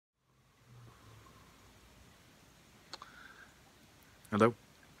Hello,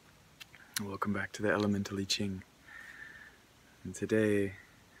 welcome back to the Elemental I Ching. And today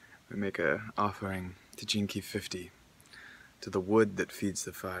we make an offering to GK50, to the wood that feeds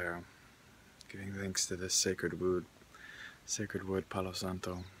the fire, giving thanks to this sacred wood, Palo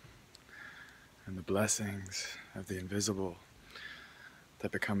Santo, and the blessings of the invisible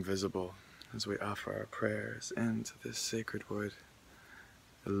that become visible as we offer our prayers into this sacred wood,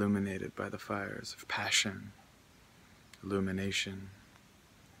 illuminated by the fires of passion, illumination,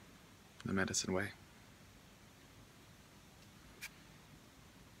 the medicine way.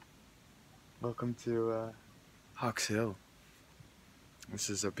 Welcome to Hawks Hill.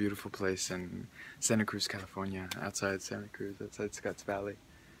 This is a beautiful place in Santa Cruz, California, outside Santa Cruz, outside Scotts Valley.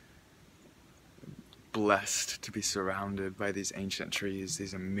 Blessed to be surrounded by these ancient trees,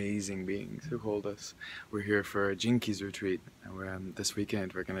 these amazing beings who hold us. We're here for a Jinkies retreat, and this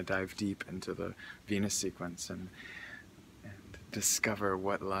weekend we're going to dive deep into the Venus sequence and discover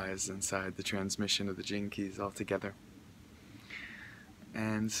what lies inside the transmission of the Jinkies altogether.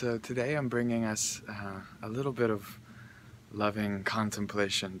 And so today I'm bringing us a little bit of loving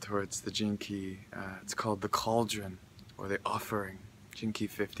contemplation towards the Jinki. It's called the Cauldron, or the Offering,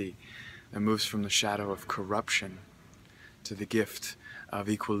 GK50, that moves from the shadow of corruption to the gift of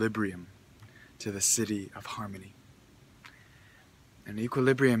equilibrium, to the city of harmony. And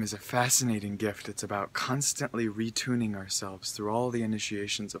equilibrium is a fascinating gift. It's about constantly retuning ourselves through all the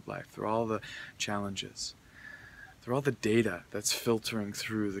initiations of life, through all the challenges, through all the data that's filtering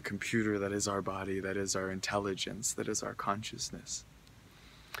through the computer that is our body, that is our intelligence, that is our consciousness.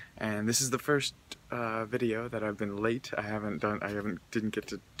 And this is the first video that I've been late. Didn't get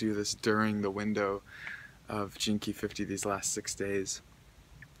to do this during the window of GK50 these last 6 days.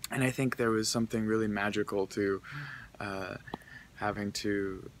 And I think there was something really magical to having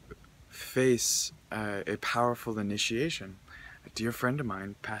to face a powerful initiation. A dear friend of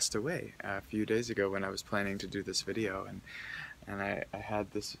mine passed away a few days ago when I was planning to do this video, and I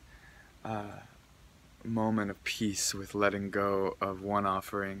had this moment of peace with letting go of one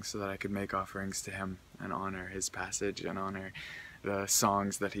offering so that I could make offerings to him and honor his passage and honor the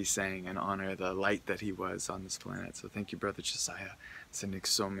songs that he sang and honor the light that he was on this planet. So thank you, Brother Josiah, sending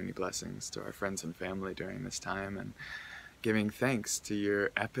so many blessings to our friends and family during this time, and giving thanks to your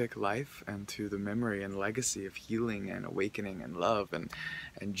epic life and to the memory and legacy of healing and awakening and love and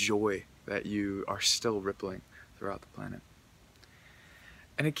joy that you are still rippling throughout the planet.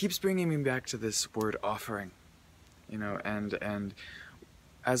 And it keeps bringing me back to this word offering, you know, and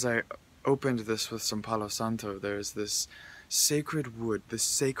as I opened this with some Palo Santo, there's this sacred wood, this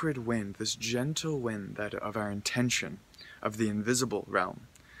sacred wind, this gentle wind that of our intention, of the invisible realm,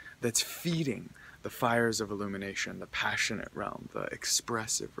 that's feeding the fires of illumination, the passionate realm, the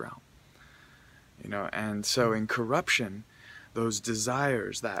expressive realm. You know, and so in corruption, those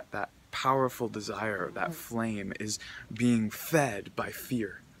desires, that powerful desire, that flame is being fed by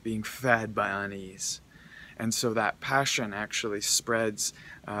fear, being fed by unease. And so that passion actually spreads,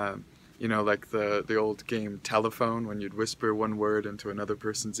 you know, like the old game telephone, when you'd whisper one word into another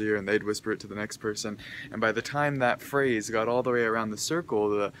person's ear and they'd whisper it to the next person. And by the time that phrase got all the way around the circle,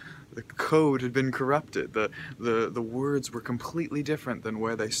 the code had been corrupted. The words were completely different than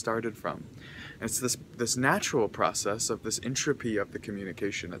where they started from. And it's this natural process of this entropy of the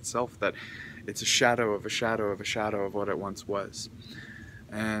communication itself, that it's a shadow of a shadow of a shadow of what it once was.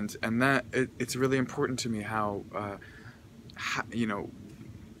 And that it's really important to me how you know,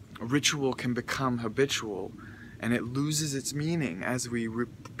 ritual can become habitual, and it loses its meaning as we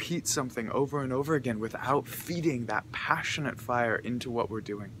repeat something over and over again without feeding that passionate fire into what we're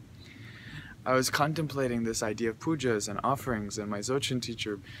doing. I was contemplating this idea of pujas and offerings, and my Dzogchen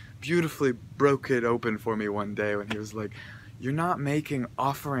teacher beautifully broke it open for me one day when he was like, you're not making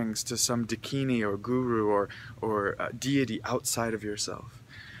offerings to some dakini or guru or deity outside of yourself.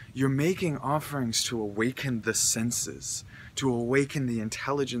 You're making offerings to awaken the senses, to awaken the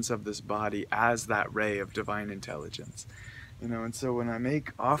intelligence of this body as that ray of divine intelligence. You know, and so when I make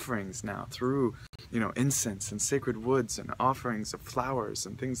offerings now through, you know, incense and sacred woods and offerings of flowers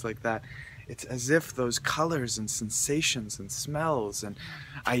and things like that, it's as if those colors and sensations and smells and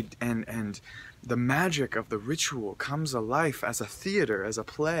the magic of the ritual comes alive as a theater, as a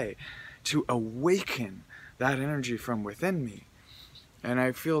play, to awaken that energy from within me. And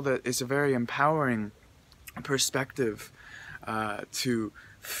I feel that it's a very empowering perspective to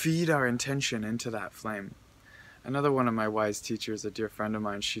feed our intention into that flame. Another one of my wise teachers, a dear friend of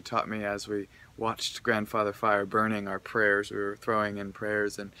mine, she taught me as we watched Grandfather Fire burning our prayers. We were throwing in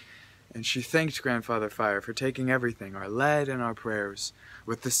prayers, and she thanked Grandfather Fire for taking everything, our lead and our prayers,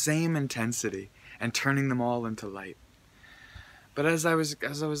 with the same intensity and turning them all into light. But as I was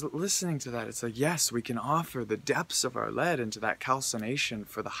listening to that, it's like, yes, we can offer the depths of our lead into that calcination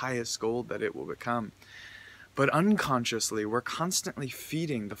for the highest gold that it will become. But unconsciously, we're constantly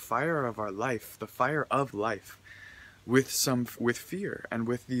feeding the fire of our life, the fire of life, with fear and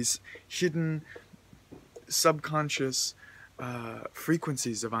with these hidden subconscious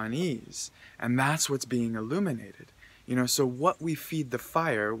frequencies of unease, and that's what's being illuminated. So what we feed the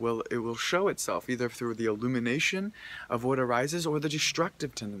fire will show itself either through the illumination of what arises or the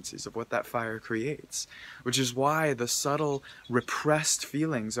destructive tendencies of what that fire creates, which is why the subtle repressed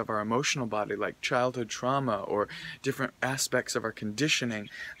feelings of our emotional body, like childhood trauma or different aspects of our conditioning,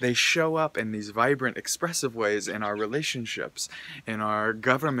 they show up in these vibrant, expressive ways in our relationships, in our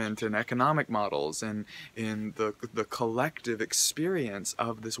government and economic models, and in the collective experience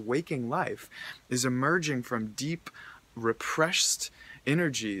of this waking life is emerging from deep repressed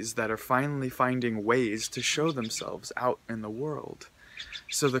energies that are finally finding ways to show themselves out in the world.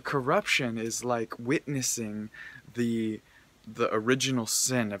 So the corruption is like witnessing the original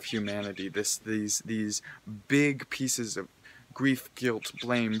sin of humanity, these big pieces of grief, guilt,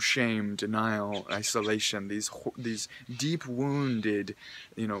 blame, shame, denial, isolation, these deep wounded,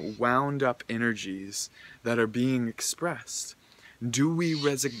 wound up energies that are being expressed. Do we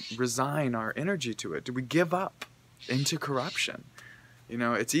resign our energy to it? Do we give up into corruption?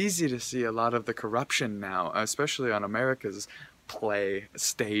 It's easy to see a lot of the corruption now, especially on America's play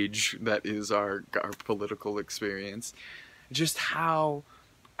stage that is our political experience. Just how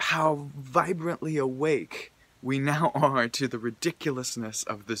vibrantly awake we now are to the ridiculousness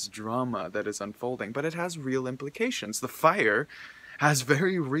of this drama that is unfolding. But it has real implications. The fire has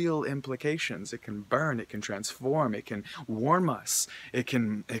very real implications. It can burn, it can transform, it can warm us, it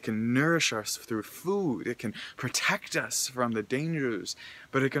can nourish us through food, it can protect us from the dangers,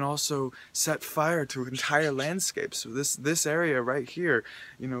 but it can also set fire to entire landscapes. So this area right here,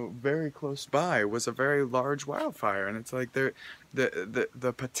 very close by, was a very large wildfire, and it's like the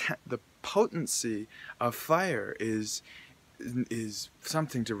potency of fire is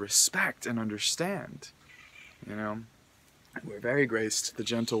something to respect and understand. We're very graced. The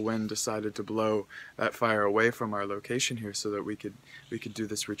gentle wind decided to blow that fire away from our location here so that we could do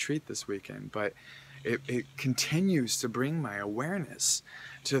this retreat this weekend. But it continues to bring my awareness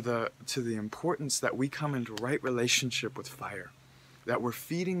to the importance that we come into right relationship with fire, that we're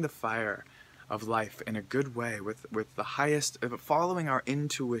feeding the fire of life in a good way with the highest, following our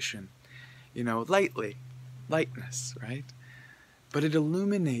intuition, lightness, right? But it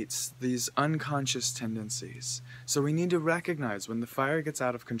illuminates these unconscious tendencies. So we need to recognize when the fire gets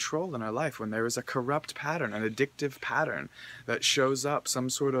out of control in our life, when there is a corrupt pattern, an addictive pattern that shows up, some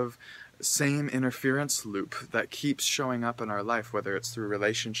sort of same interference loop that keeps showing up in our life, whether it's through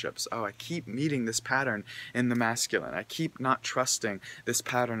relationships. Oh, I keep meeting this pattern in the masculine. I keep not trusting this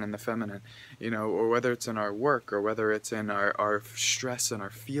pattern in the feminine, or whether it's in our work, or whether it's in our stress and our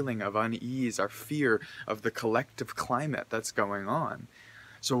feeling of unease, our fear of the collective climate that's going on.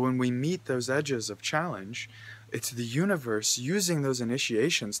 So when we meet those edges of challenge, it's the universe using those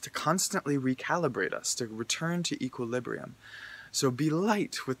initiations to constantly recalibrate us, to return to equilibrium. So be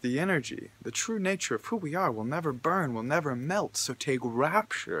light with the energy. The true nature of who we are will never burn, will never melt. So take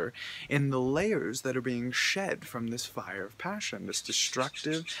rapture in the layers that are being shed from this fire of passion, this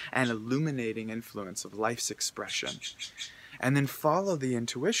destructive and illuminating influence of life's expression. And then follow the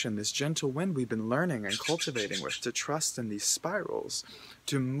intuition, this gentle wind we've been learning and cultivating with, to trust in these spirals,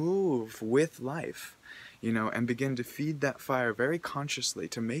 to move with life, and begin to feed that fire very consciously,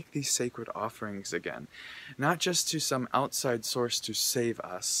 to make these sacred offerings again. Not just to some outside source to save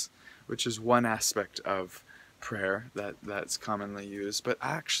us, which is one aspect of prayer that's commonly used, but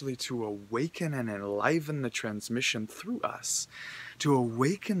actually to awaken and enliven the transmission through us, to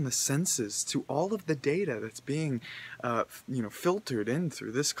awaken the senses to all of the data that's being filtered in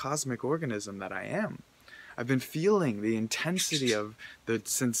through this cosmic organism that I am. I've been feeling the intensity of the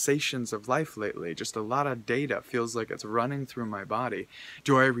sensations of life lately. Just a lot of data feels like it's running through my body.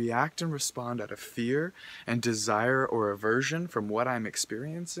 Do I react and respond out of fear and desire or aversion from what I'm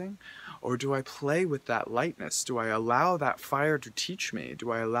experiencing? Or do I play with that lightness? Do I allow that fire to teach me?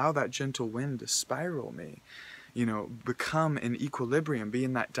 Do I allow that gentle wind to spiral me? Become in equilibrium, be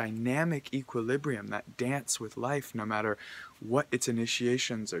in that dynamic equilibrium, that dance with life, no matter what its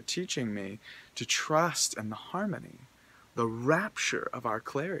initiations are teaching me, to trust in the harmony, the rapture of our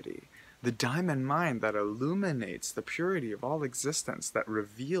clarity, the diamond mind that illuminates the purity of all existence, that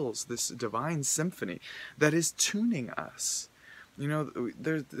reveals this divine symphony that is tuning us.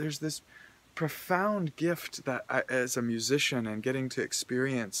 There's this profound gift that I, as a musician and getting to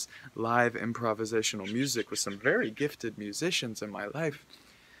experience live improvisational music with some very gifted musicians in my life,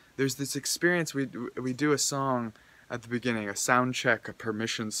 there's this experience. We do a song at the beginning, a sound check, a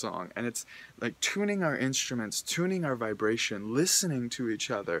permission song, and it's like tuning our instruments, tuning our vibration, listening to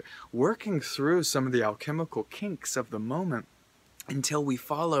each other, working through some of the alchemical kinks of the moment until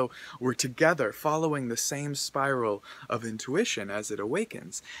we're together following the same spiral of intuition as it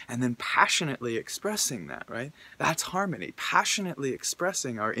awakens, and then passionately expressing that, right? That's harmony, passionately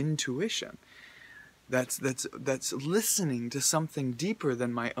expressing our intuition. That's listening to something deeper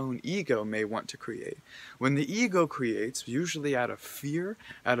than my own ego may want to create. When the ego creates, usually out of fear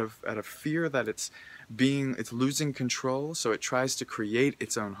that it's losing control, so it tries to create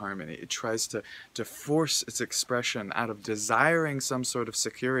its own harmony. It tries to force its expression out of desiring some sort of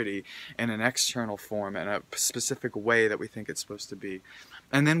security in an external form, in a specific way that we think it's supposed to be.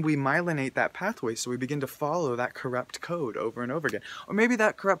 And then we myelinate that pathway, so we begin to follow that corrupt code over and over again. Or maybe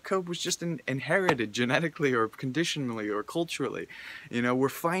that corrupt code was just inherited genetically or conditionally or culturally. We're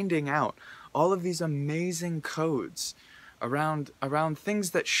finding out all of these amazing codes around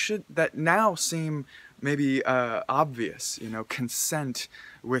things that now seem maybe obvious, consent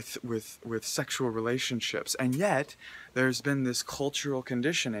with sexual relationships, and yet there's been this cultural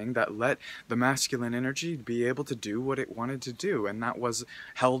conditioning that let the masculine energy be able to do what it wanted to do, and that was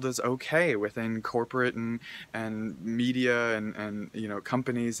held as okay within corporate and media and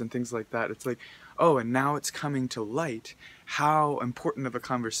companies and things like that. It's like, oh, and now it's coming to light how important of a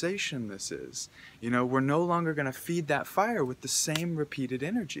conversation this is. We're no longer going to feed that fire with the same repeated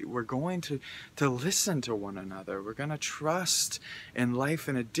energy. We're going to listen to one another. We're going to trust in life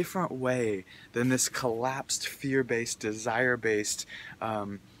in a different way than this collapsed, fear-based, desire-based,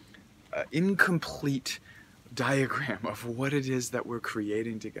 incomplete diagram of what it is that we're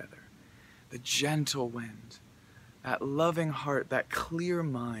creating together. The gentle wind, that loving heart, that clear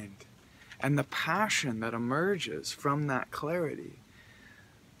mind, and the passion that emerges from that clarity.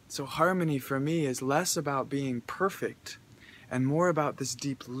 So harmony for me is less about being perfect and more about this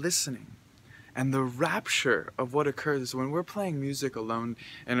deep listening and the rapture of what occurs when we're playing music alone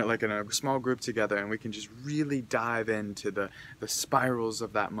and in a small group together, and we can just really dive into the spirals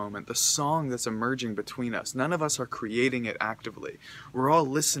of that moment, the song that's emerging between us. None of us are creating it actively. We're all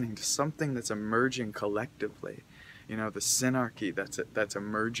listening to something that's emerging collectively. The synarchy that's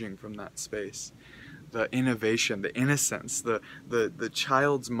emerging from that space, the innovation, the innocence, the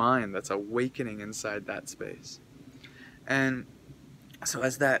child's mind that's awakening inside that space. And so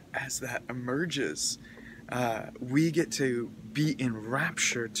as that emerges, we get to be in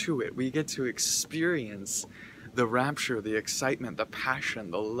rapture to it. We get to experience the rapture, the excitement, the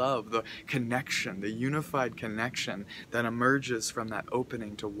passion, the love, the connection, the unified connection that emerges from that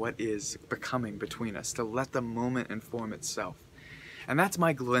opening to what is becoming between us, to let the moment inform itself. And that's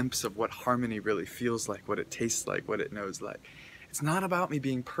my glimpse of what harmony really feels like, what it tastes like, what it knows like. It's not about me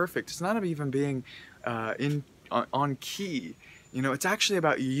being perfect. It's not even being on key. It's actually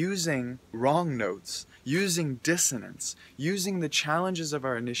about using wrong notes, using dissonance, using the challenges of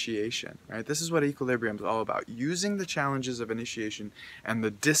our initiation, right? This is what equilibrium is all about, using the challenges of initiation and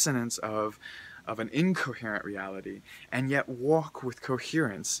the dissonance of an incoherent reality, and yet walk with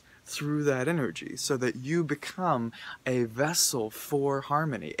coherence through that energy so that you become a vessel for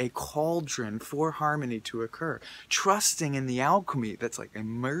harmony, a cauldron for harmony to occur, trusting in the alchemy that's like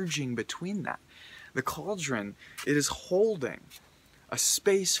emerging between that. The cauldron, it is holding a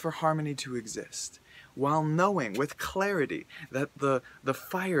space for harmony to exist, while knowing with clarity that the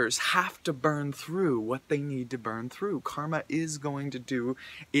fires have to burn through what they need to burn through. Karma is going to do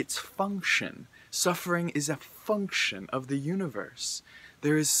its function. Suffering is a function of the universe.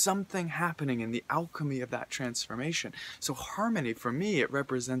 There is something happening in the alchemy of that transformation. So harmony, for me, it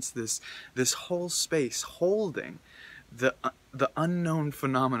represents this whole space holding the unknown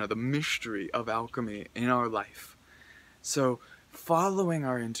phenomena, the mystery of alchemy in our life. So following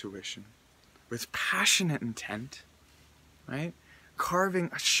our intuition with passionate intent, right?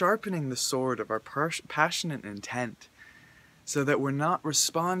 Sharpening the sword of our passionate intent so that we're not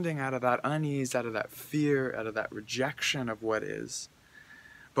responding out of that unease, out of that fear, out of that rejection of what is,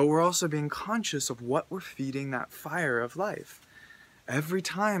 but we're also being conscious of what we're feeding that fire of life. Every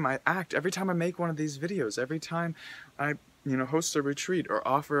time I act, every time I make one of these videos, every time I host a retreat or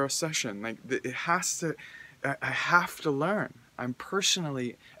offer a session, I have to learn. I'm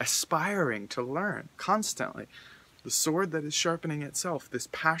personally aspiring to learn constantly. The sword that is sharpening itself, this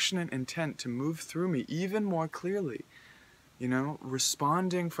passionate intent to move through me even more clearly,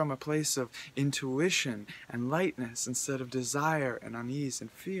 responding from a place of intuition and lightness instead of desire and unease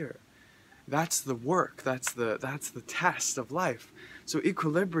and fear. That's the work, that's the test of life. So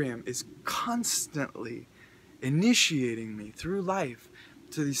equilibrium is constantly initiating me through life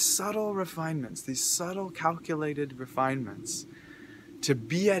to these subtle refinements, these subtle calculated refinements, to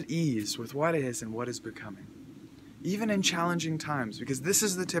be at ease with what is and what is becoming. Even in challenging times, because this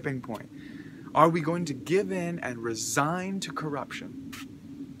is the tipping point. Are we going to give in and resign to corruption?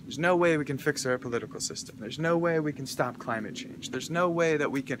 There's no way we can fix our political system. There's no way we can stop climate change. There's no way that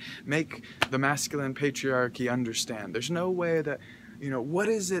we can make the masculine patriarchy understand. There's no way that, what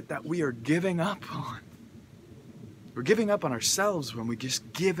is it that we are giving up on? We're giving up on ourselves when we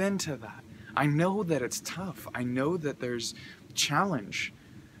just give in to that. I know that it's tough. I know that there's challenge.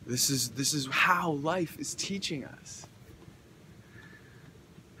 This is how life is teaching us.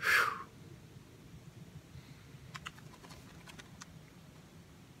 Whew.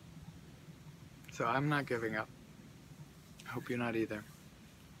 So I'm not giving up. I hope you're not either.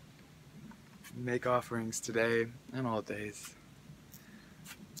 Make offerings today and all days,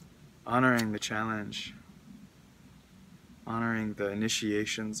 honoring the challenge, honoring the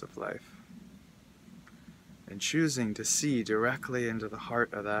initiations of life, and choosing to see directly into the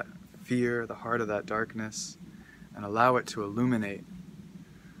heart of that fear, the heart of that darkness, and allow it to illuminate,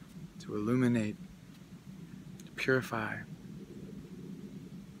 to purify,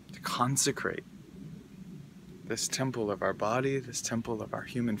 to consecrate this temple of our body, this temple of our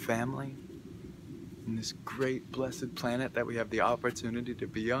human family, and this great blessed planet that we have the opportunity to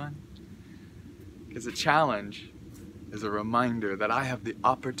be on. Because a challenge is a reminder that I have the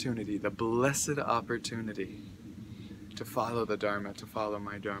opportunity, the blessed opportunity, to follow the Dharma, to follow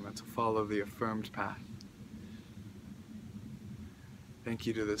my Dharma, to follow the affirmed path. Thank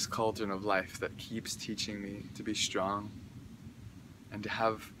you to this cauldron of life that keeps teaching me to be strong and to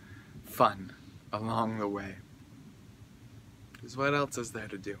have fun along the way. Because what else is there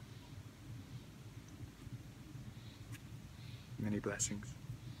to do? Many blessings.